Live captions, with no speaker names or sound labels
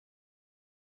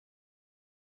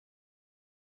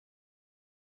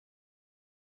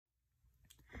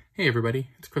Hey everybody,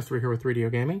 it's Christopher here with Radio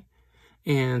Gaming,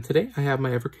 and today I have my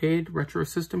Evercade retro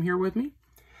system here with me,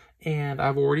 and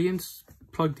I've already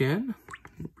plugged in,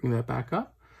 bring that back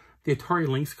up, the Atari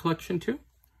Lynx Collection 2.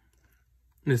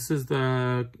 This is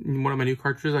one of my new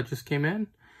cartridges that just came in.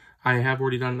 I have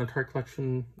already done the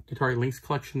Atari Lynx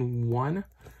Collection 1,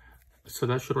 so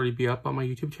that should already be up on my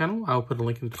YouTube channel. I'll put a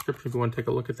link in the description if you want to take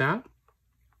a look at that.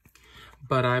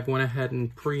 But I've went ahead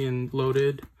and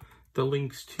loaded the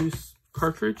Lynx 2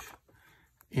 cartridge,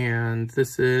 and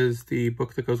this is the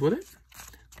book that goes with it,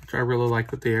 which I really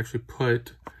like that they actually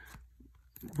put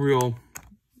real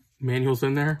manuals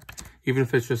in there. Even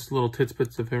if it's just little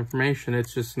tidbits of information,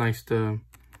 it's just nice to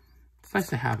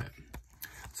have it.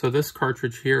 So this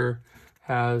cartridge here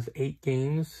has 8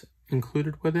 games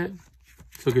included with it,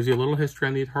 so it gives you a little history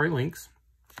on the Atari Lynx.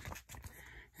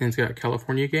 And it's got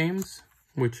California games,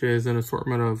 which is an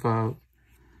assortment of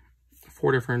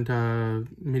 4 different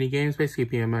mini games, basically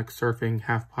BMX, surfing,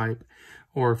 half pipe,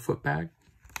 or footbag.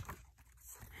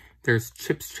 There's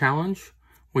Chips Challenge,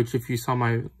 which if you saw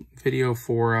my video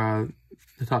for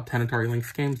the top 10 Atari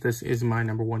Lynx games, this is my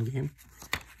 #1 game.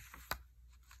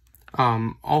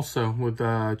 Also with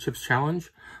Chips Challenge,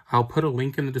 I'll put a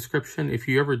link in the description if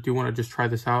you ever do want to just try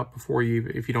this out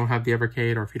if you don't have the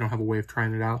Evercade or if you don't have a way of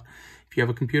trying it out. If you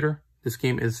have a computer, this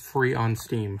game is free on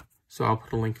Steam, so I'll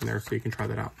put a link in there so you can try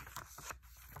that out.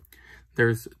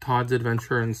 There's Todd's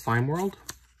Adventure in Slime World,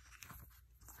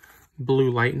 Blue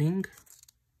Lightning,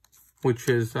 which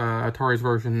is Atari's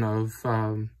version of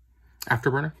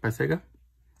Afterburner by Sega.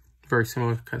 Very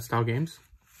similar kind of style games.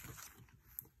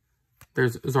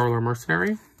 There's Zarlar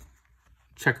Mercenary,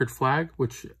 Checkered Flag,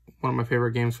 which one of my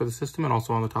favorite games for the system and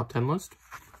also on the top 10 list.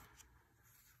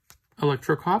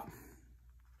 Electro Cop,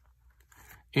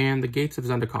 and The Gates of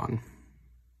Zendikon.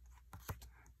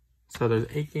 So there's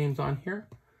 8 games on here.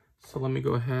 So let me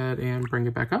go ahead and bring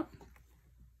it back up.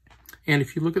 And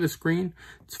if you look at the screen,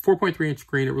 it's a 4.3-inch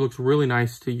screen. It looks really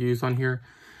nice to use on here.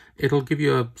 It'll give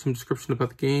you some description about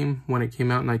the game, when it came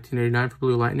out in 1989 for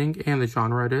Blue Lightning, and the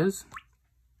genre it is.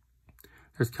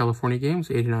 There's California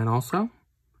Games, 89 also.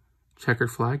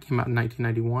 Checkered Flag came out in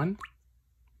 1991.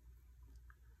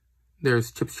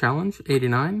 There's Chips Challenge,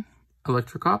 89.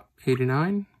 Electrocop,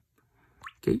 89.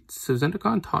 Gates of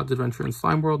Zendikon, Todd's Adventure in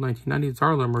Slime World, 1990.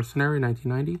 Zarlar Mercenary,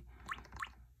 1990.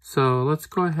 So let's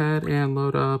go ahead and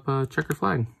load up Checkered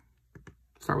Flag.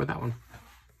 Start with that one.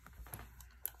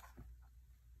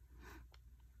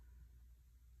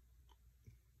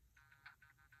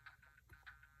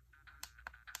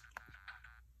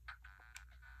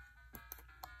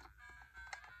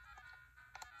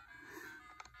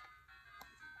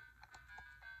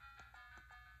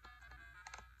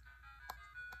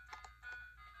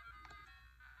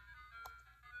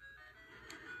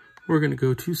 We're going to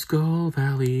go to Skull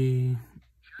Valley.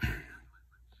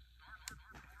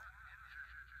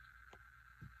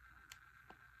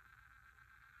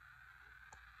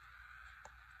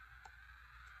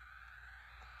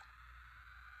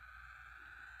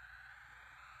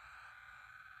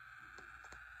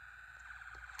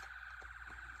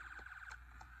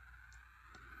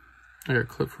 I got a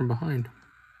clip from behind.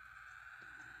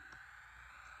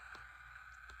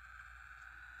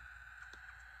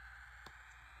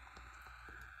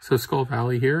 So Skull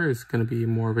Valley here is going to be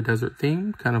more of a desert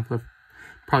theme, kind of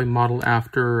probably modeled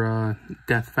after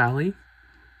Death Valley.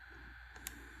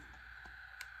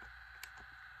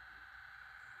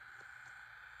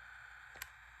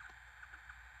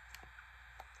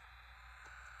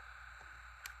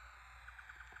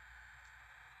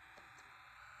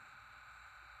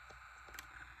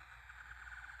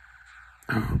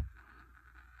 Oh,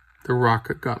 the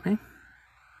rocket got me.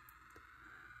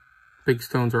 Big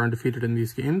Stones are undefeated in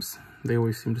these games. They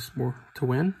always seem to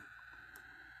win.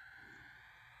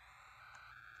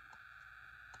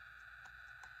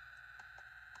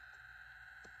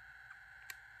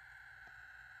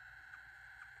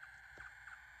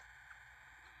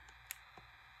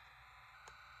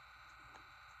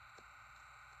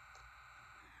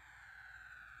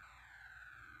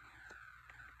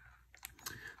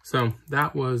 So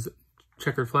that was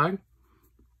Checkered Flag.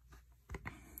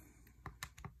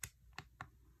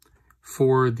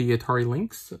 For the Atari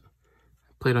Lynx,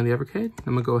 played on the Evercade.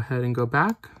 I'm gonna go ahead and go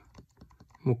back.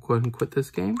 We'll go ahead and quit this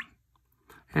game.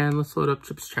 And let's load up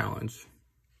Chips Challenge.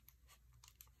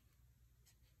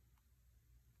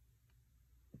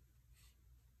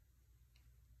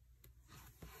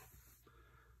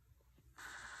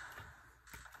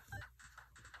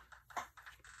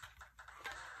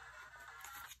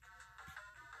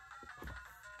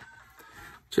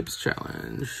 Chips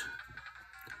Challenge.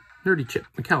 Nerdy Chip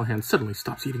McCallahan suddenly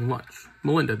stops eating lunch.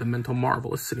 Melinda, the mental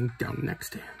marvel, is sitting down next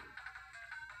to him.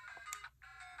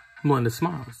 Melinda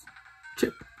smiles.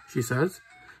 Chip, she says,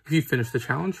 if you finish the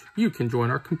challenge, you can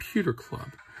join our computer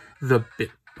club, the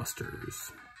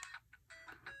Bitbusters.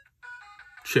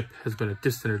 Chip has been a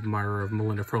distant admirer of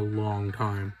Melinda for a long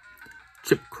time.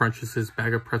 Chip crunches his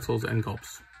bag of pretzels and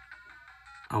gulps.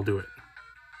 I'll do it.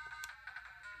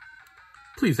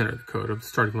 Please enter the code of the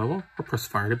starting level or press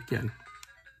fire to begin.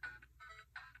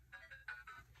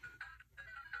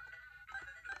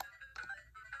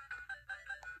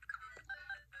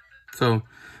 So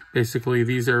basically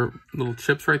these are little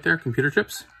chips right there, computer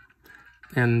chips,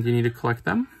 and you need to collect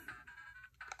them.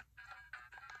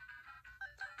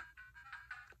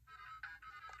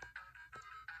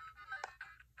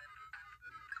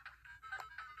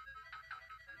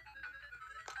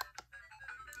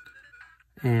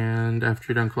 And after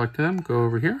you're done collecting them, go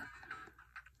over here.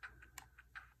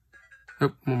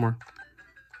 Oh, one more.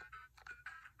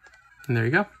 And there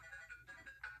you go.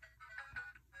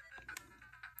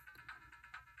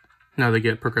 Now they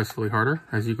get progressively harder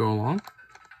as you go along.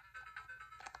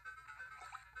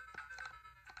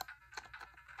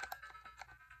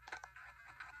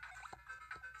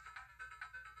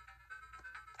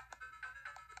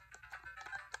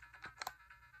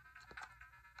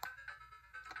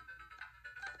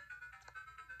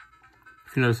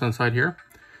 If you notice on the side here,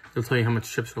 it'll tell you how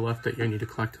much chips are left that you need to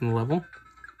collect in the level.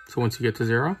 So once you get to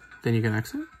 0, then you can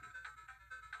exit.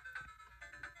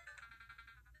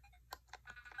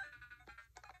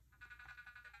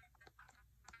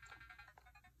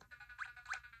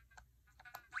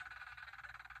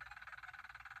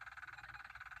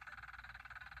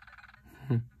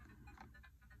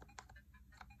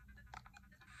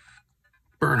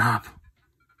 Burn up.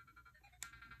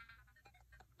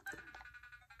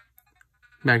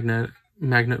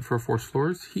 Magnet for force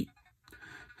floors, heat,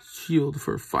 shield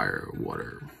for fire,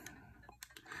 water.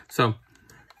 So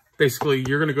basically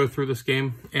you're going to go through this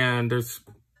game and I'm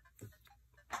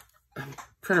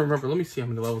trying to remember, let me see how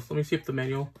many levels, let me see if the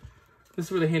manual, this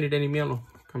is where the handy dandy manual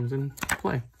comes in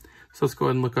play. So let's go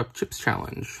ahead and look up Chips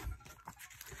Challenge.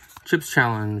 Chips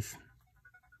Challenge.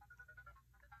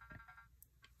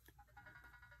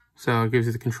 So it gives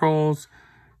you the controls,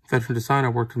 veteran design.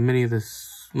 I've worked with many of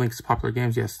this Lynx popular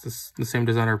games. Yes, the same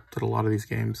designer did a lot of these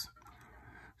games.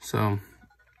 So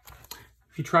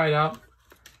if you try it out,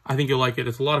 I think you'll like it.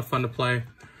 It's a lot of fun to play.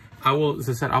 I will, as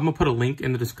I said, I'm gonna put a link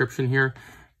in the description here.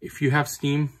 If you have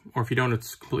Steam, or if you don't,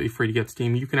 it's completely free to get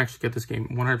Steam. You can actually get this game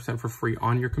 100% for free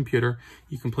on your computer.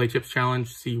 You can play Chips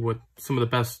Challenge, see what some of the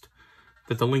best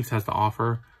that the Lynx has to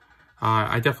offer.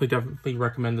 I definitely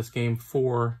recommend this game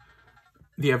for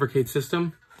the Evercade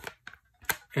system,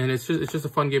 and it's just a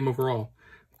fun game overall.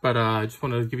 But I just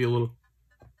want to give you a little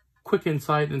quick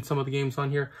insight in some of the games on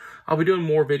here. I'll be doing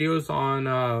more videos on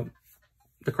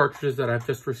the cartridges that I've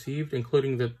just received,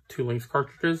 including the 2 Lynx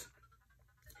cartridges.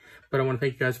 But I want to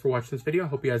thank you guys for watching this video. I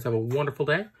hope you guys have a wonderful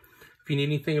day. If you need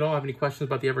anything at all, have any questions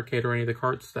about the Evercade or any of the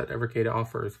carts that Evercade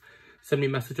offers, send me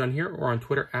a message on here or on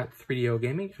Twitter at 3DO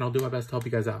Gaming, and I'll do my best to help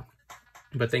you guys out.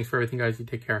 But thanks for everything, guys. You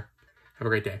take care. Have a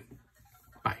great day.